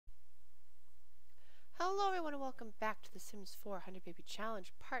Hello everyone and welcome back to the Sims 4 100 Baby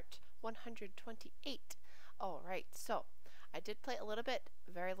Challenge part 128. Alright, so I did play a little bit,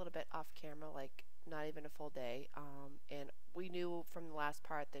 very little bit off camera, like not even a full day. And we knew from the last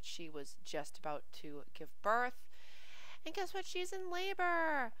part that she was just about to give birth. And guess what? She's in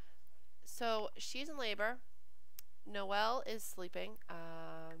labor. So she's in labor. Noel is sleeping.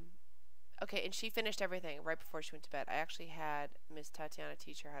 Okay, and she finished everything right before she went to bed. I actually had Miss Tatianna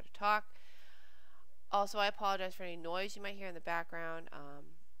teach her how to talk. Also, I apologize for any noise you might hear in the background.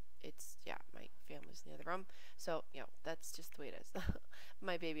 It's, yeah, my family's in the other room. So, you know, that's just the way it is.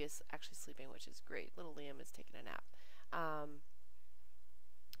 My baby is actually sleeping, which is great. Little Liam is taking a nap.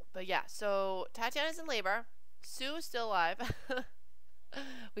 But yeah, so Tatiana's in labor. Sue is still alive.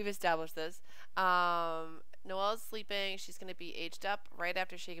 We've established this. Noelle's sleeping. She's going to be aged up right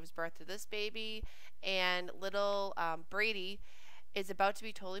after she gives birth to this baby. And little Brady is about to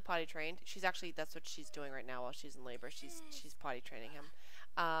be totally potty trained. She's actually, that's what she's doing right now while she's in labor. She's potty training him.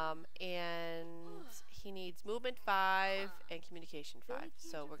 And he needs movement 5 and communication 5.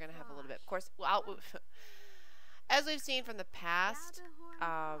 So we're going to have a little bit. Of course, well, as we've seen from the past,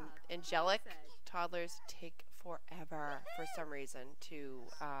 angelic toddlers take forever for some reason to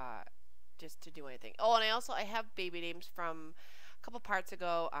just to do anything. Oh, and I have baby names from a couple parts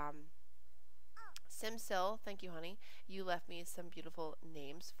ago. Simsil, thank you, honey. You left me some beautiful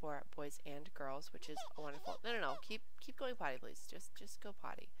names for boys and girls, which is wonderful. No. Keep going potty, please. Just go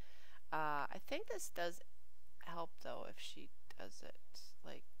potty. I think this does help though if she does it.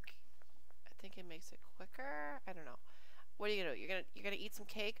 Like, I think it makes it quicker. I don't know. What are you gonna do? You're gonna eat some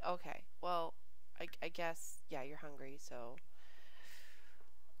cake? Okay. Well, I guess, yeah, you're hungry, so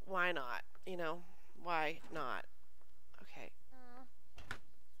why not? You know, why not? Okay.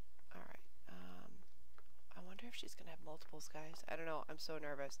 Alright. I wonder if she's gonna have multiples, guys. I don't know. I'm so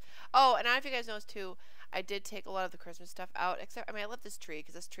nervous. Oh, and I don't know if you guys noticed too, I did take a lot of the Christmas stuff out, except, I mean, I left this tree,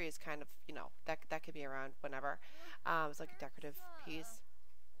 because this tree is kind of, you know, that could be around whenever. It's like a decorative piece.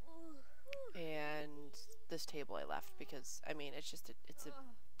 And this table I left, because, I mean, it's just, it's a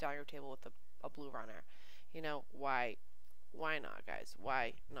dining room table with a blue runner. You know, why not, guys?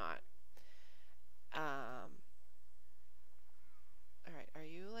 Why not? Alright, are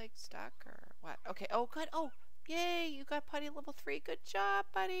you, like, stuck, or what? Okay, oh, good. Oh, yay, you got potty level 3. Good job,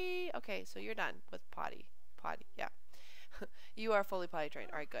 buddy. Okay, so you're done with potty, yeah. You are fully potty trained.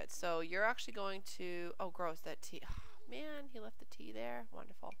 Alright, good. So you're actually going to, oh, gross, that tea. Oh, man, he left the tea there.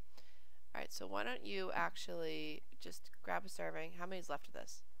 Wonderful. Alright, so why don't you actually just grab a serving. How many's left of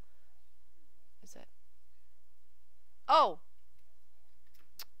this? Is it? Oh!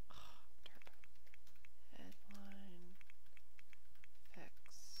 Headline. Fix.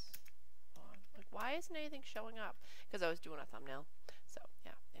 On. Like, why isn't anything showing up? Because I was doing a thumbnail. So,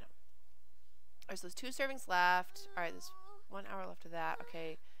 yeah, you know. Alright, so there's 2 servings left. Alright, there's 1 hour left of that.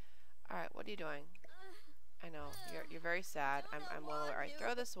 Okay. Alright, what are you doing? I know. You're very sad. I'm well aware. Alright,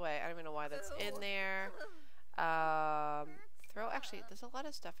 throw this away. I don't even know why that's in there. Actually, there's a lot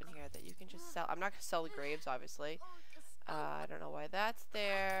of stuff in here that you can just sell. I'm not going to sell the graves, obviously. I don't know why that's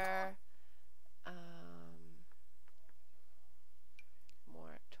there.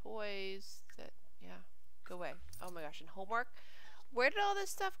 More toys that, yeah, go away. Oh my gosh, and homework. Where did all this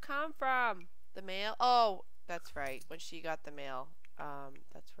stuff come from? The mail? Oh, that's right. When she got the mail,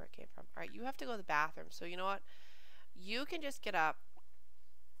 that's where it came from. Alright, you have to go to the bathroom. So you know what? You can just get up,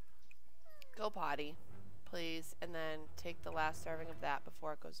 go potty, please, and then take the last serving of that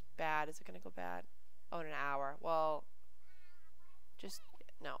before it goes bad. Is it going to go bad? Oh, in an hour. Well, just,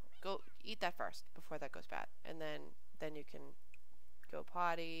 no. Go eat that first before that goes bad. And then you can go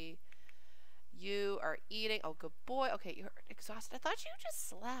potty. You are eating. Oh, good boy. Okay, you're exhausted. I thought you just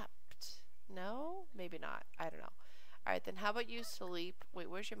slept. No? Maybe not. I don't know. Alright, then how about you sleep? Wait,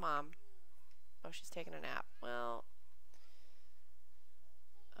 where's your mom? Oh, she's taking a nap. Well,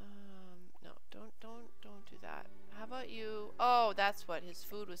 no, don't do that. How about you? Oh, that's what. His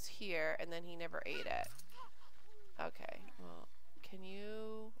food was here, and then he never ate it. Okay, well,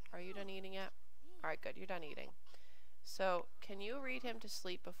 are you done eating yet? Alright, good, you're done eating. So, can you read him to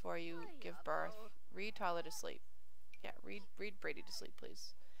sleep before you give birth? Read Tyler to sleep. Yeah, read Brady to sleep,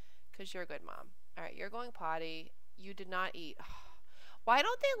 please. Because you're a good mom. Alright, you're going potty. You did not eat. Why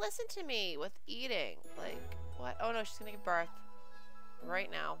don't they listen to me with eating? Like, what? Oh no, she's gonna give birth. Right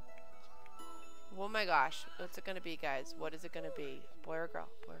now. Oh my gosh. What's it gonna be, guys? What is it gonna be? Boy or girl?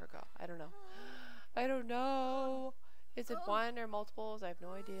 Boy or girl? I don't know. I don't know. Is it 1 or multiples? I have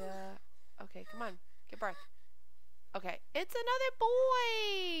no idea. Okay, come on. Give birth. Okay. It's another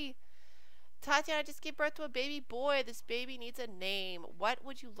boy! Tatianna just gave birth to a baby boy. This baby needs a name. What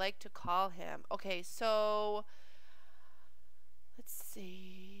would you like to call him? Okay, so let's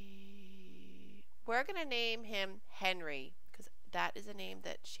see. We're going to name him Henry because that is a name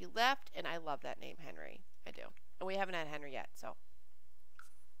that she left, and I love that name, Henry. I do. And we haven't had Henry yet, so.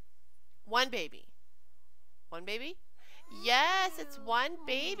 One baby. One baby? Yes, it's one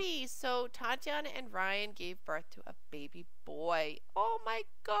baby. So Tatianna and Ryan gave birth to a baby boy. Oh my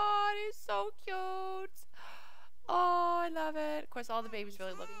god, he's so cute. Oh, I love it. Of course, all the babies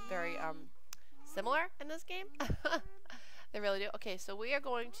really look very similar in this game. They really do. Okay, so we are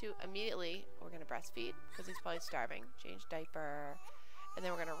going to immediately, we're going to breastfeed because he's probably starving. Change diaper. And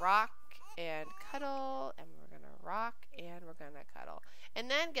then we're going to rock and cuddle. And we're going to rock and we're going to cuddle.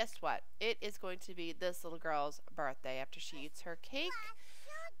 And then guess what? It is going to be this little girl's birthday after she eats her cake.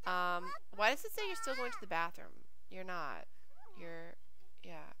 Why does it say you're still going to the bathroom? You're not. You're,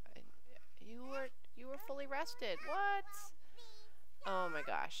 yeah. You were fully rested. What? Oh my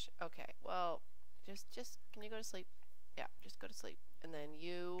gosh. Okay. Well, just can you go to sleep? Yeah, just go to sleep. And then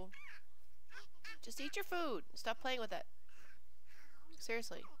you just eat your food. Stop playing with it.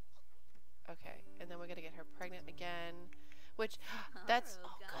 Seriously. Okay. And then we're going to get her pregnant again. Which, that's,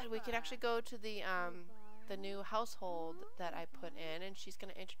 oh good, we could actually go to the new household that I put in. And she's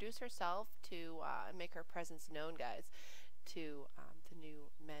going to introduce herself to make her presence known, guys. To the new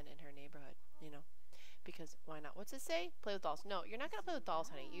men in her neighborhood, you know. Because why not? What's it say? Play with dolls. No, you're not going to play with dolls,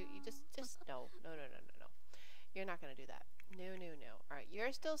 honey. You just, no. You're not going to do that. No. Alright,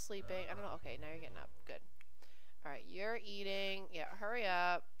 you're still sleeping. I don't know. Okay, now you're getting up. Good. Alright, you're eating. Yeah, hurry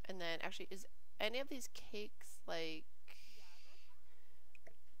up. And then, actually, is any of these cakes, like...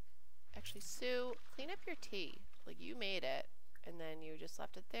 Actually, Sue, clean up your tea. Like, you made it. And then you just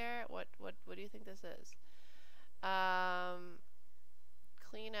left it there. What do you think this is?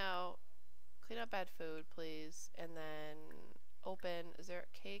 Clean out bad food, please. And then open. Is there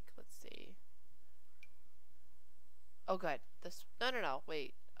a cake? Let's see. Oh, good. This. No.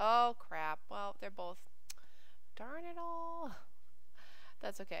 Wait. Oh, crap. Well, they're both. Darn it all.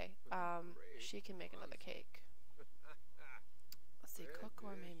 That's okay. She can make another cake. Let's see. Cook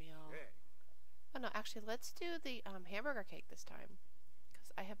gourmet meal. Oh, no. Actually, let's do the hamburger cake this time.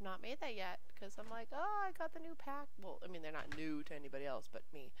 Because I have not made that yet. Because I'm like, oh, I got the new pack. Well, I mean, they're not new to anybody else but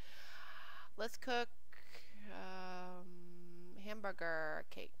me. Let's cook hamburger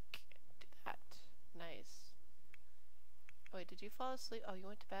cake. Do that. Nice. Wait, did you fall asleep? Oh, you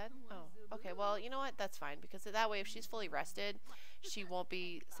went to bed? Oh, okay. Well, you know what? That's fine. Because that way, if she's fully rested, she won't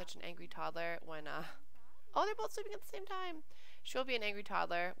be such an angry toddler when, oh, they're both sleeping at the same time. She'll be an angry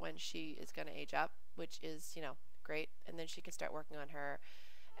toddler when she is going to age up, which is, you know, great. And then she can start working on her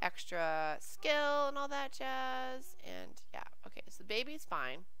extra skill and all that jazz. And, yeah. Okay, so the baby's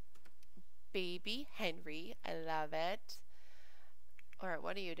fine. Baby Henry. I love it. Alright,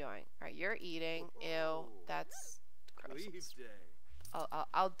 what are you doing? Alright, you're eating. Ew. That's...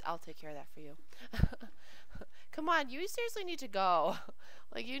 I'll take care of that for you. Come on, you seriously need to go.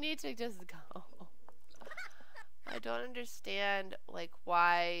 Like, you need to just go. I don't understand, like,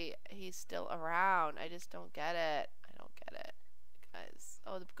 why he's still around. I just don't get it. I don't get it. Guys,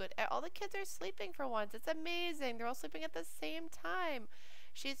 oh, good. All the kids are sleeping for once. It's amazing. They're all sleeping at the same time.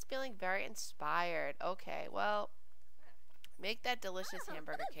 She's feeling very inspired. Okay, well... Make that delicious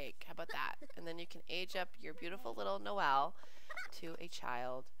hamburger cake. How about that? And then you can age up your beautiful little Noel to a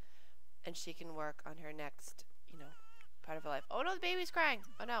child. And she can work on her next, you know, part of her life. Oh no, the baby's crying.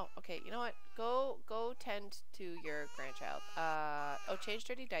 Oh no. Okay, you know what? Go tend to your grandchild. Oh, change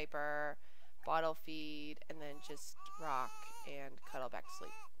dirty diaper, bottle feed, and then just rock and cuddle back to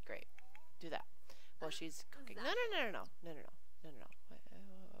sleep. Great. Do that. While she's cooking. No.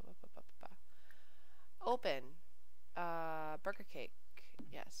 Open. Burger cake.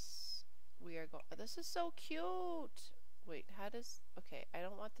 Yes. We are going. This is so cute. Wait, how does... Okay, I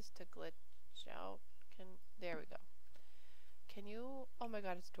don't want this to glitch out. There we go. Can you... Oh my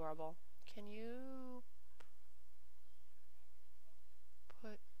god, it's adorable. Can you...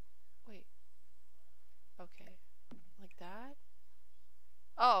 Put... Wait. Okay. Like that?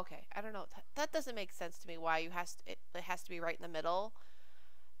 Oh, okay. I don't know. That doesn't make sense to me why it has to be right in the middle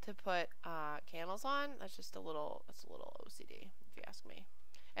to put candles on. That's just a little OCD, if you ask me.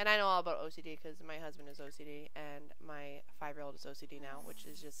 And I know all about OCD because my husband is OCD and my 5-year-old is OCD now, which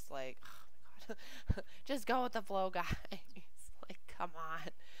is just like, oh my god. Just go with the flow, guys. Like, come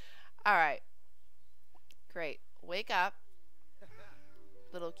on. Alright. Great. Wake up,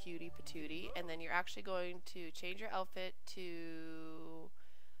 little cutie patootie, and then you're actually going to change your outfit to...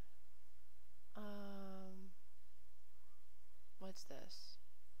 What's this?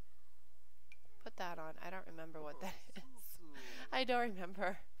 Put that on. I don't remember what that is. I don't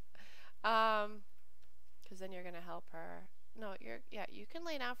remember. Because then you're gonna help her. No, yeah, you can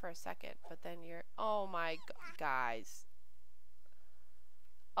lay down for a second, but then you're, oh my guys.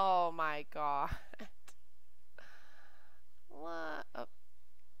 Oh my god. Look. Oh,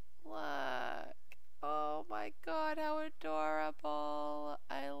 look. Oh my god, how adorable.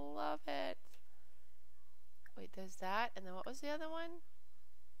 I love it. Wait, there's that, and then what was the other one?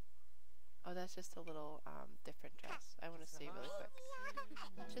 Oh, that's just a little different dress. I want to see really quick.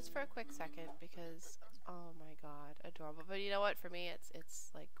 Just for a quick second, because oh my god, adorable. But you know what? For me,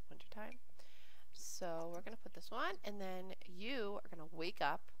 it's like wintertime. So we're gonna put this one, and then you are gonna wake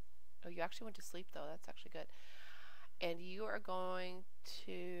up. Oh, you actually went to sleep though. That's actually good. And you are going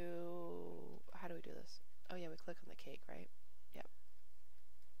to, how do we do this? Oh yeah, we click on the cake, right? Yep.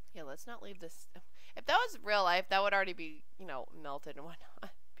 Yeah, let's not leave this. If that was real life, that would already be, you know, melted and whatnot.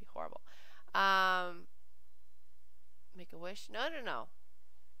 It'd be horrible. Make a wish. No.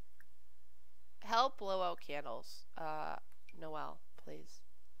 Help blow out candles. Noel, please.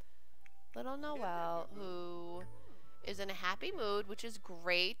 Little Noel, who is in a happy mood, which is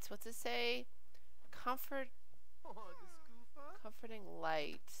great. What's it say? Comforting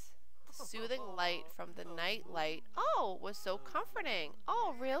light. The soothing light from the night light. Oh, was so comforting.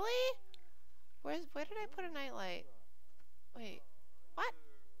 Oh, really? Where did I put a night light? Wait, what?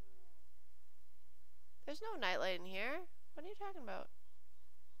 There's no night light in here. What are you talking about?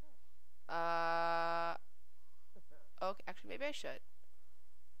 Okay, actually, maybe I should.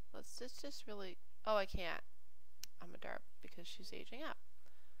 Let's just really... Oh, I can't. I'm a derp because she's aging up.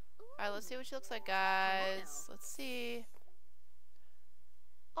 Alright, let's see what she looks like, guys. Let's see.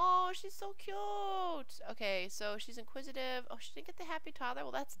 Oh, she's so cute. Okay, so she's inquisitive. Oh, she didn't get the happy toddler.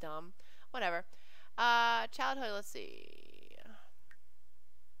 Well, that's dumb. Whatever. Childhood, let's see.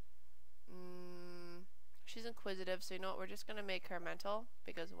 She's inquisitive, so you know what? We're just going to make her mental,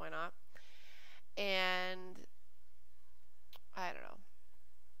 because why not? And I don't know.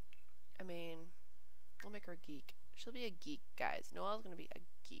 I mean, we'll make her a geek. She'll be a geek, guys. Noelle's going to be a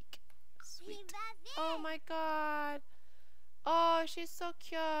geek. Sweet. Oh my god. Oh, she's so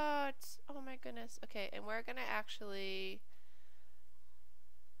cute. Oh my goodness. Okay, and we're going to actually...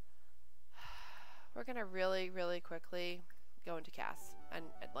 We're going to really, really quickly go into Cass. And,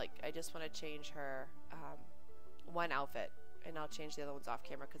 like, I just want to change her one outfit. And I'll change the other ones off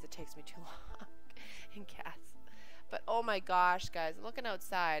camera because it takes me too long in Cass. But oh my gosh, guys. I'm looking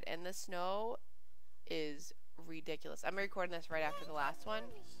outside and the snow is ridiculous. I'm recording this right after the last one.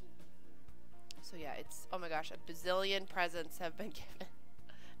 So yeah, it's, oh my gosh, a bazillion presents have been given.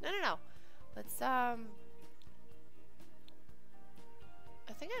 No. Let's, I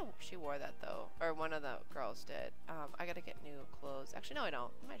think she wore that though. Or one of the girls did. I gotta get new clothes. Actually, no, I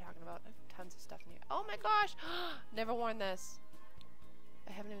don't. What am I talking about? I have tons of stuff in here. Oh my gosh! Never worn this.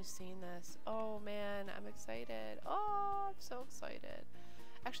 I haven't even seen this. Oh man, I'm excited. Oh, I'm so excited.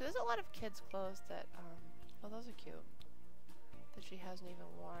 Actually, there's a lot of kids' clothes that, oh, those are cute. That she hasn't even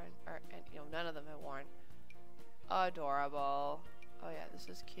worn. Or, and, you know, none of them have worn. Adorable. Oh yeah, this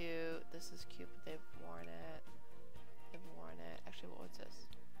is cute. This is cute, but they've worn it. They've worn it. Actually, what's this?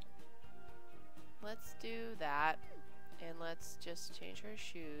 Let's do that. And let's just change her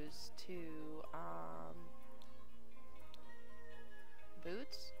shoes to,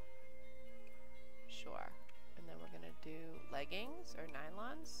 boots? Sure. And then we're gonna do leggings or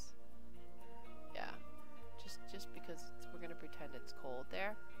nylons. Yeah. Just because we're gonna pretend it's cold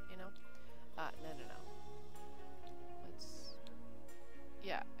there, you know? No. Let's...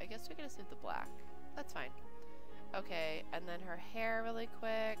 Yeah, I guess we're gonna save the black. That's fine. Okay, and then her hair really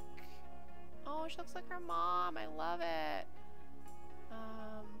quick. Oh, she looks like her mom. I love it.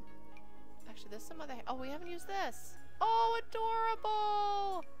 Actually, there's some other... Oh, we haven't used this. Oh,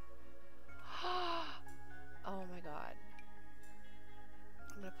 adorable. Oh my god.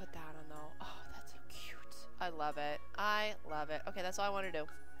 I'm gonna put that on though. Oh, that's so cute. I love it. I love it. Okay, that's all I want to do.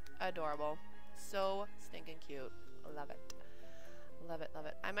 Adorable. So stinking cute. Love it. Love it, love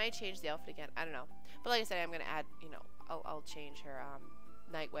it. I might change the outfit again. I don't know. But like I said, I'm gonna add, you know, I'll change her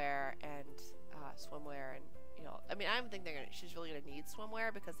nightwear and swimwear, and you know, I mean, I don't think she's really gonna need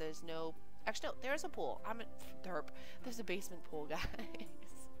swimwear because there's no, actually no, there's a pool. I'm a derp. There's a basement pool, guys.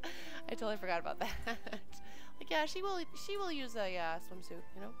 I totally forgot about that. Like, yeah, she will use a swimsuit,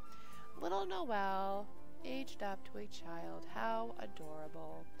 you know. Little Noel, aged up to a child. How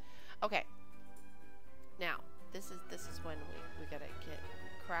adorable. Okay. Now, this is when we gotta get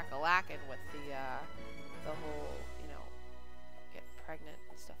crack-a-lackin' with the whole, you know, get pregnant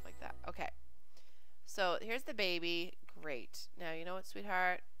and stuff like that. Okay. So here's the baby. Great. Now, you know what,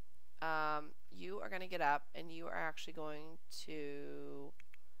 sweetheart? you are going to get up and you are actually going to...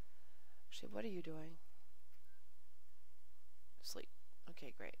 Actually, what are you doing? Sleep.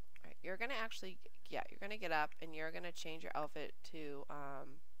 Okay, great. All right, you're going to actually... Yeah, you're going to get up and you're going to change your outfit to...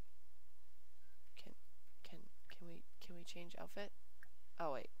 Can we change outfit?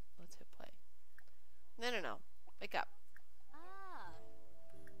 Oh, wait. Let's hit play. No. Wake up.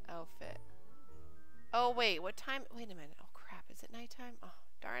 Outfit. Oh, wait. What time? Wait a minute. Oh, crap. Is it nighttime? Oh,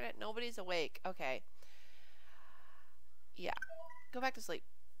 darn it. Nobody's awake. Okay. Yeah. Go back to sleep.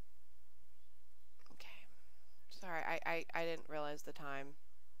 Okay. Sorry. I didn't realize the time.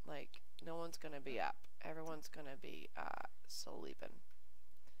 Like, no one's going to be up. Everyone's going to be sleeping.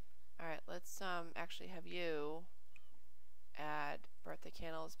 Alright. Let's actually have you add birthday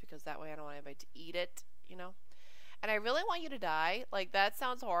candles because that way I don't want anybody to eat it, you know? And I really want you to die. Like, that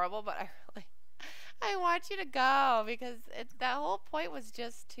sounds horrible, but I want you to go because that whole point was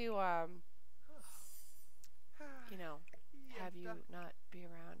just to, you know, have you not be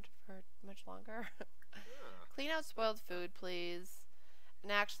around for much longer. Clean out spoiled food, please.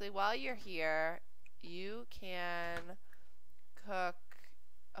 And actually, while you're here, you can cook.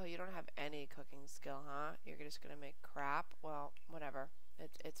 Oh, you don't have any cooking skill, huh? You're just gonna make crap? Well, whatever.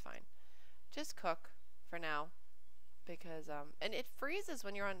 It's fine. Just cook for now. Because, and it freezes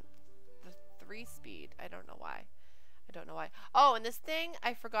when you're on the 3 speed. I don't know why. Oh, and this thing,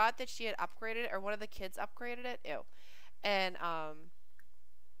 I forgot that she had upgraded it, or one of the kids upgraded it. Ew. And,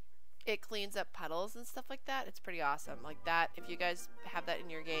 it cleans up puddles and stuff like that. It's pretty awesome. Like that, if you guys have that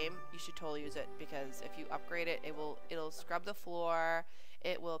in your game, you should totally use it. Because if you upgrade it, it'll scrub the floor.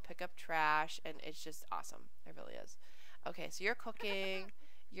 It will pick up trash, and it's just awesome. It really is. Okay, so you're cooking.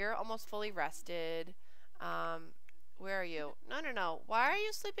 You're almost fully rested. Where are you? No. Why are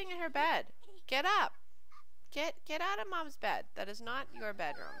you sleeping in her bed? Get up. Get out of mom's bed. That is not your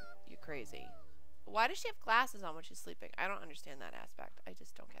bedroom. You crazy. Why does she have glasses on when she's sleeping? I don't understand that aspect. I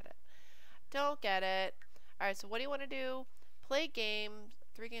just don't get it. Don't get it. Alright, so what do you want to do? Play games.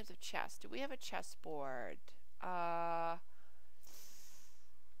 3 games of chess. Do we have a chessboard? I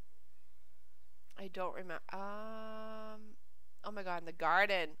don't remember. Oh my god, in the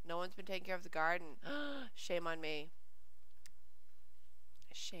garden. No one's been taking care of the garden. Shame on me.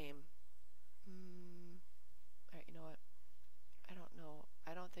 Shame. Alright, you know what? I don't know.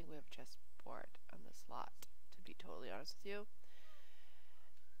 I don't think we have a chessboard on this lot, to be totally honest with you.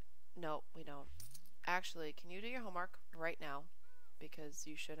 No, we don't. Actually, can you do your homework right now? Because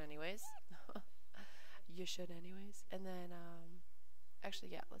you should anyways. You should anyways. And then,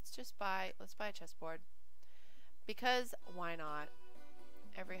 actually, yeah, let's buy a chessboard. Because, why not?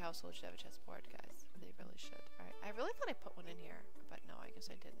 Every household should have a chessboard, guys. They really should. Alright, I really thought I put one in here, but no, I guess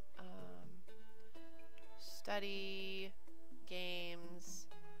I didn't. Study, games.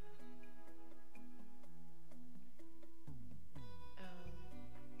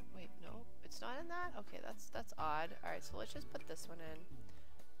 Wait, no, it's not in that? Okay, that's odd. Alright, so let's just put this one in.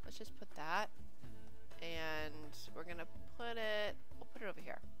 Let's just put that. And we're gonna put it, we'll put it over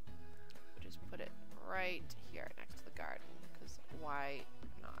here. We'll just put it right here next to the garden. Because why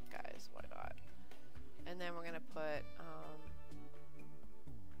not, guys? Why not? And then we're gonna put, I'm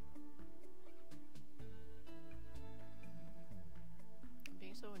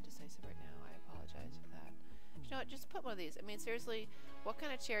being so indecisive right now. I apologize for that. You know what? Just put one of these. I mean, seriously, what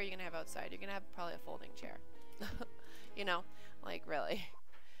kind of chair are you gonna have outside? You're gonna have probably a folding chair. You know? Like, really.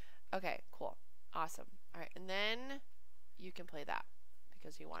 Okay, cool. Awesome. Alright, and then you can play that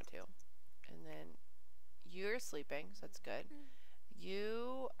because you want to. And then you're sleeping, so that's good.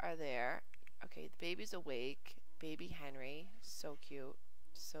 You are there. Okay, the baby's awake. Baby Henry. So cute.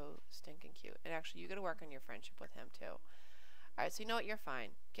 So stinking cute. And actually, you gotta work on your friendship with him, too. Alright, so you know what? You're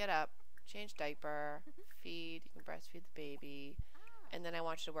fine. Get up. Change diaper. Feed. You can breastfeed the baby. And then I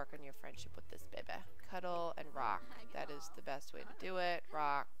want you to work on your friendship with this baby. Cuddle and rock. That is the best way to do it.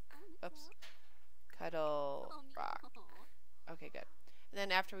 Rock. Oops. Cuddle. Rock. Okay, good. And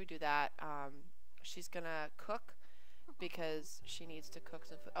then after we do that, she's gonna cook because she needs to cook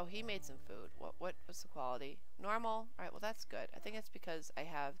some food. Oh, he made some food. What was the quality? Normal? Alright, well that's good. I think it's because I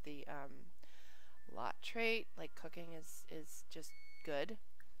have the lot trait. Like, cooking is just good.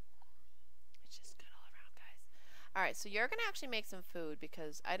 It's just good all around, guys. Alright, so you're gonna actually make some food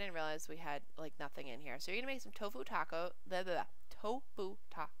because I didn't realize we had like nothing in here. So you're gonna make some tofu tofu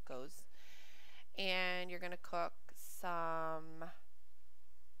tacos. And you're gonna cook some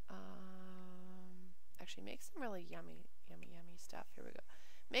actually make some really yummy stuff. Here we go.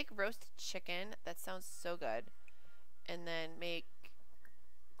 Make roasted chicken. That sounds so good. And then make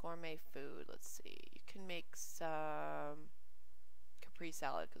gourmet food. Let's see. You can make some Capri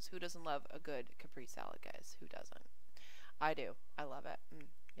salad, because who doesn't love a good Capri salad, guys? Who doesn't? I do. I love it.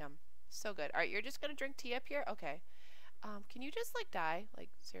 Yum. So good. All right, you're just gonna drink tea up here? Okay. Can you just like die?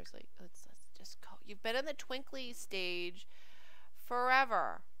 Like seriously, let's just go. You've been in the twinkly stage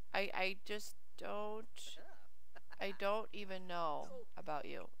forever. I just don't. I don't even know about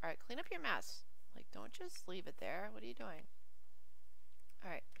you. All right, clean up your mess. Like, don't just leave it there. What are you doing? All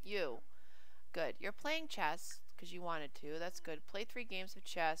right, you. Good. You're playing chess because you wanted to. That's good. Play 3 games of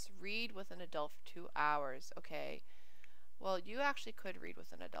chess. Read with an adult for 2 hours. Okay. Well, you actually could read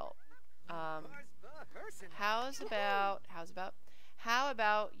with an adult. How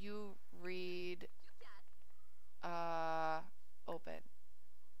about you read open.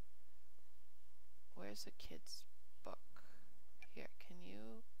 Where's the kid's book? Here, can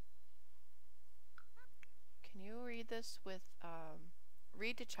you read this with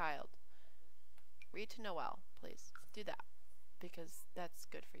read to child. Read to Noel, please. Do that because that's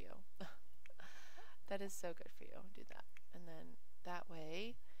good for you. That is so good for you. Do that. And then that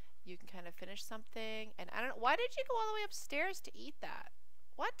way you can kind of finish something. And I don't know, why did you go all the way upstairs to eat that?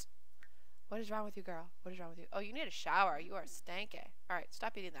 What? What is wrong with you, girl? What is wrong with you? Oh, you need a shower. You are stanky. All right,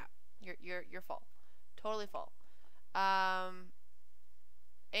 stop eating that. You're full. Totally full.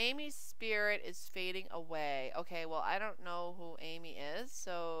 Amy's spirit is fading away. Okay, well, I don't know who Amy is,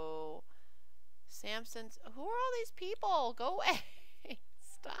 so Samson's. Who are all these people? Go away.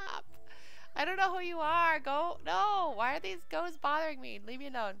 Stop. I don't know who you are. Go. No. Why are these ghosts bothering me? Leave me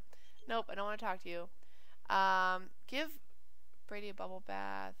alone. Nope, I don't want to talk to you. Give Brady a bubble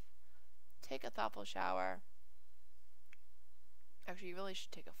bath. Take a thoughtful shower. Actually, you really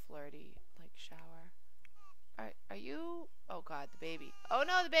should take a flirty, like, shower. Are you? Oh, God, the baby. Oh,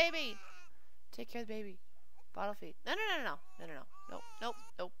 no, the baby. Take care of the baby. Bottle feed. No. Nope.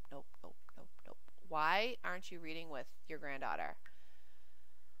 Why aren't you reading with your granddaughter?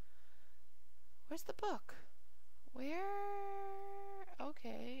 Where's the book? Where?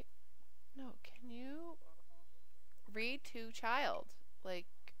 Okay. No, can you read to child? Like,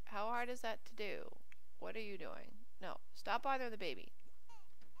 how hard is that to do? What are you doing? No, stop bothering the baby.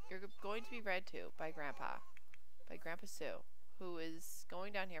 You're going to be read to by Grandpa. By Grandpa Sue, who is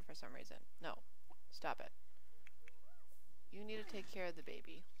going down here for some reason. No, stop it. You need to take care of the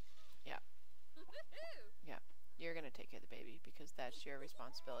baby. Yeah. Yeah, you're going to take care of the baby because that's your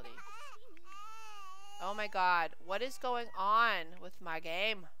responsibility. Oh my God, what is going on with my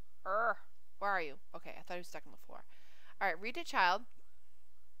game? Where are you? Okay, I thought he was stuck on the floor. Alright, read to child.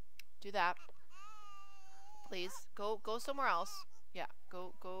 Do that. Please. Go somewhere else. Yeah,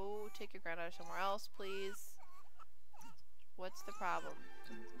 go take your granddaughter somewhere else, please. What's the problem?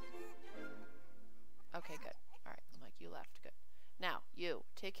 Okay, good. Alright, I'm like, you left. Good. Now, you.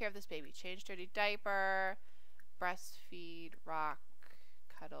 Take care of this baby. Change dirty diaper. Breastfeed. Rock.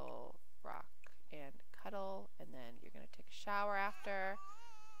 Cuddle. Rock. And cuddle. And then you're going to take a shower after.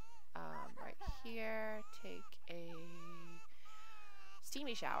 Right here. Take a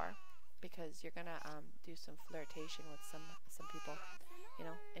steamy shower. Because you're going to do some flirtation with some people. You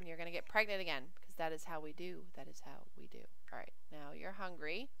know, and you're going to get pregnant again. Because that is how we do. That is how we do. Alright, now you're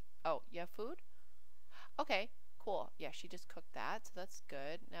hungry. Oh, you have food? Okay, cool. Yeah, she just cooked that, so that's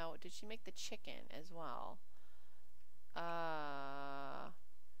good. Now, did she make the chicken as well?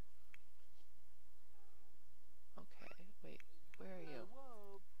 Okay, wait, where are you?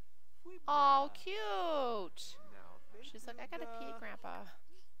 Oh, cute! She's like, I gotta pee, Grandpa.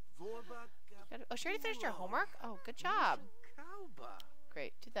 Oh, she already finished her homework? Oh, good job.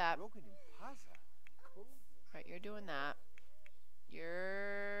 Great, do that. Right, you're doing that.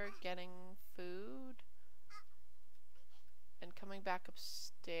 You're getting food and coming back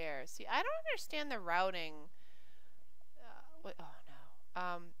upstairs. See, I don't understand the routing. Wait, oh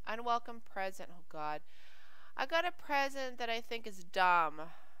no. Unwelcome present. Oh God. I got a present that I think is dumb.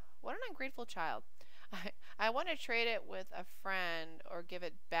 What an ungrateful child. I want to trade it with a friend or give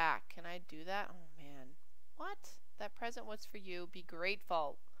it back. Can I do that? Oh man. What? That present was for you. Be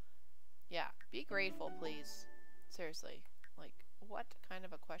grateful. Yeah, be grateful, please. Seriously. Like, what kind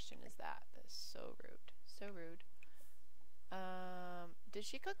of a question is that? That's so rude. So rude. Did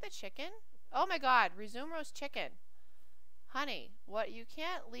she cook the chicken? Oh my God, resume roast chicken. Honey, what? You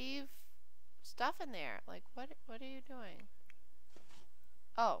can't leave stuff in there. Like, what are you doing?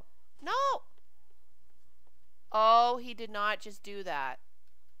 Oh. No! Oh, he did not just do that.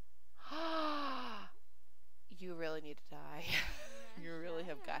 You really need to die. You really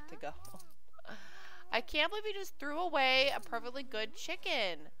have got to go. I can't believe you just threw away a perfectly good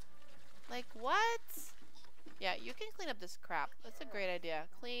chicken. Like, what? Yeah, you can clean up this crap. That's a great idea.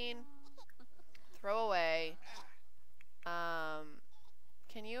 Clean. Throw away.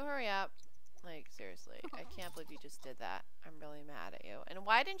 Can you hurry up? Like, seriously. I can't believe you just did that. I'm really mad at you. And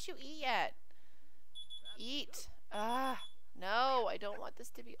why didn't you eat yet? Eat. No, I don't want this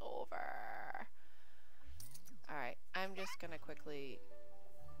to be over. Alright, I'm just gonna quickly...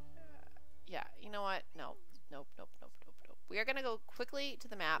 yeah, you know what? No. Nope. We are gonna go quickly to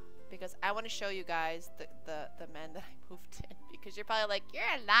the map because I want to show you guys the men that I moved in. Because you're probably like, you're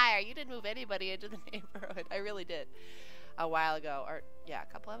a liar. You didn't move anybody into the neighborhood. I really did. A while ago. Or, yeah,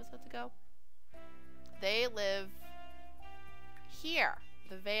 a couple episodes ago. They live here.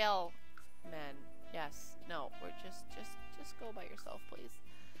 The Vale men. Yes. No. We're just go by yourself, please.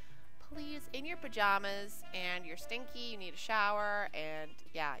 Please, in your pajamas, and you're stinky, you need a shower, and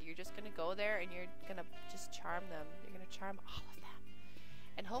yeah, you're just gonna go there and you're gonna just charm them. You're gonna charm all of them,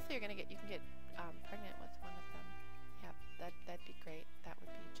 and hopefully you can get pregnant with one of them. Yeah, that'd be great. That would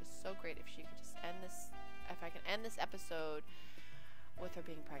be just so great if she could just end this. If I can end this episode with her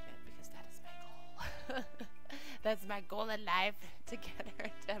being pregnant, because that is my goal. That's my goal in life, to get her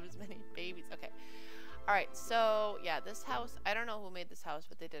to have as many babies. Okay. Alright, so, yeah, this house, I don't know who made this house,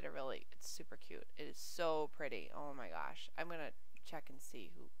 but they did it really, it's super cute. It is so pretty. Oh my gosh. I'm gonna check and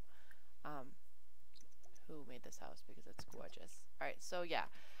see who made this house, because it's gorgeous. Alright, so yeah,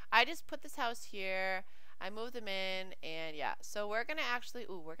 I just put this house here, I moved them in, and yeah, so we're gonna actually,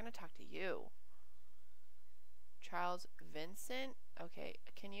 we're gonna talk to you. Charles Vincent. Okay,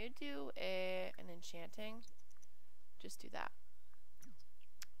 can you do an enchanting? Just do that.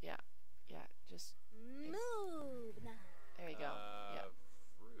 Yeah, just... move now. There you go. Yeah.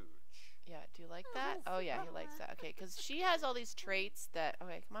 Yeah, do you like that? Oh yeah, he likes that. Okay, because she has all these traits that...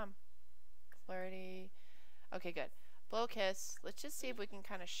 okay, come on. Flirty. Okay, good. Blow kiss. Let's just see if we can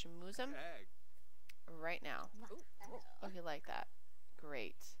kind of schmooze him right now. Oh, he like that.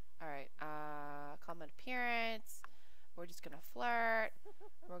 Great. Alright, compliment appearance. We're just gonna flirt.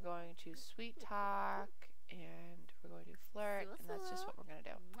 We're going to sweet talk. And we're going to flirt. And that's just what we're gonna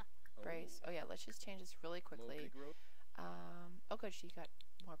do. Brace. Oh yeah, let's just change this really quickly. Oh good, she got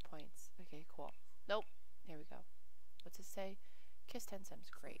more points. Okay, cool. Nope. Here we go. What's it say? Kiss 10 cents.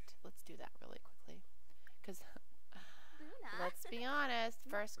 Great. Let's do that really quickly. Because, let's be honest,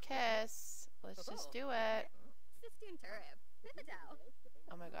 first kiss. Let's just do it.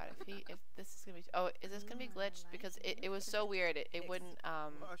 Oh my god, if this is gonna be... oh, is this gonna be glitched? Because it was so weird. It wouldn't,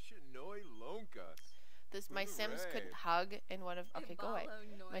 my Sims couldn't hug in one of... okay, go away.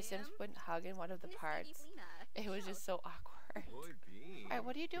 My Sims wouldn't hug in one of the parts. It was just so awkward. Alright,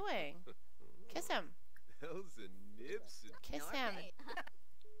 what are you doing? Kiss him. Kiss him.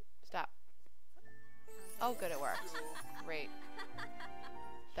 Stop. Oh, good, it worked. Great.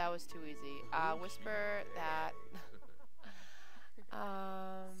 That was too easy. Whisper that.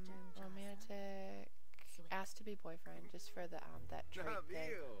 Romantic. Ask to be boyfriend, just for the that trait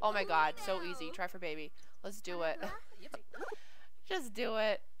thing. Oh my god, so easy. Try for baby. Let's do it. Just do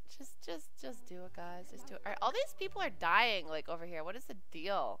it. Just do it, guys. Just do it. Alright, all these people are dying, like, over here. What is the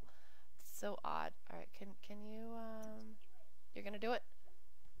deal? It's so odd. Alright, can you, you're gonna do it?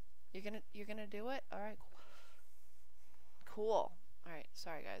 You're gonna do it? Alright, cool. Alright,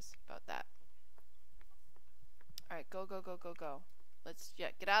 sorry guys about that. Alright, go. Let's, yeah,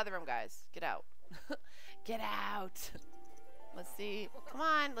 get out of the room, guys. Get out. Get out. Let's see. Come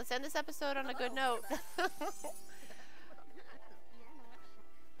on, let's end this episode on a good note.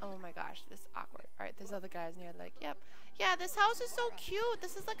 Oh my gosh, this is awkward. Alright, there's other guys in here like, yep. Yeah, this house is so cute.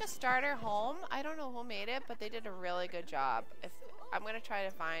 This is like a starter home. I don't know who made it, but they did a really good job. I'm going to try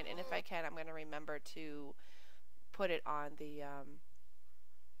to find, and if I can, I'm going to remember to put it on the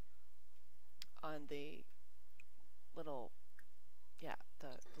little, yeah, the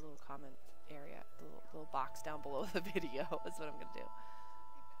little comment area, the little box down below the video is what I'm going to do.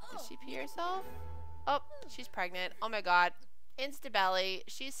 Did she pee herself? Oh, she's pregnant. Oh my god. Insta-belly.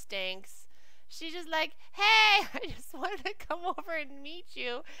 She stinks. She's just like, hey, I just wanted to come over and meet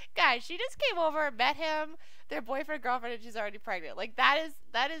you. Guys, she just came over and met him, their boyfriend, girlfriend, and she's already pregnant. Like, that is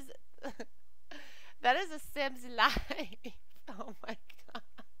a Sims life. Oh my god.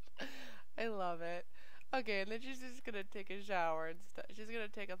 I love it. Okay, and then she's just gonna take a shower and stuff. She's gonna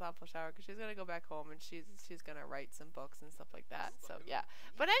take a thoughtful shower because she's gonna go back home and she's gonna write some books and stuff like that. So yeah.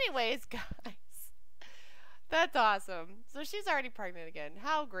 But anyways, guys, that's awesome. So she's already pregnant again.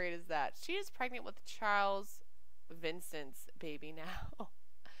 How great is that? She is pregnant with Charles Vincent's baby now,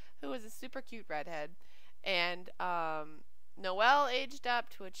 who is a super cute redhead, and Noel aged up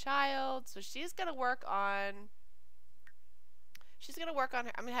to a child. So she's gonna work on. She's going to work on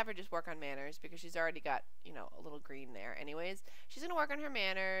her, I'm going to have her just work on manners because she's already got, you know, a little green there. Anyways, she's going to work on her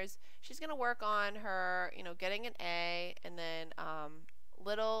manners. She's going to work on her, you know, getting an A and then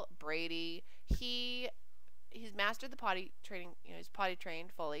little Brady. He's mastered the potty training. You know, he's potty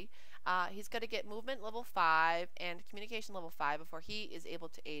trained fully. He's got to get movement level 5 and communication level 5 before he is able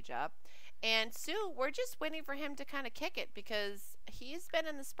to age up. And Sue, we're just waiting for him to kind of kick it because he's been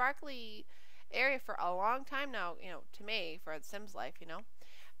in the sparkly area for a long time now, you know, to me, for the Sims life, you know.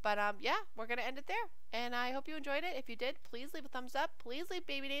 But yeah, we're going to end it there. And I hope you enjoyed it. If you did, please leave a thumbs up. Please leave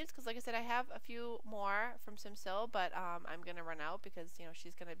baby names because, like I said, I have a few more from Simsil, but I'm going to run out because, you know,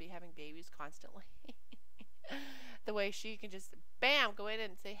 she's going to be having babies constantly. The way she can just, bam, go in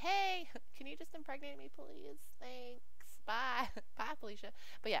and say, hey, can you just impregnate me, please? Thanks. Bye. Bye, Felicia.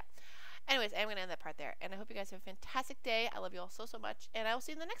 But yeah. Anyways, I'm going to end that part there. And I hope you guys have a fantastic day. I love you all so, so much. And I will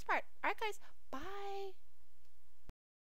see you in the next part. All right, guys. Bye.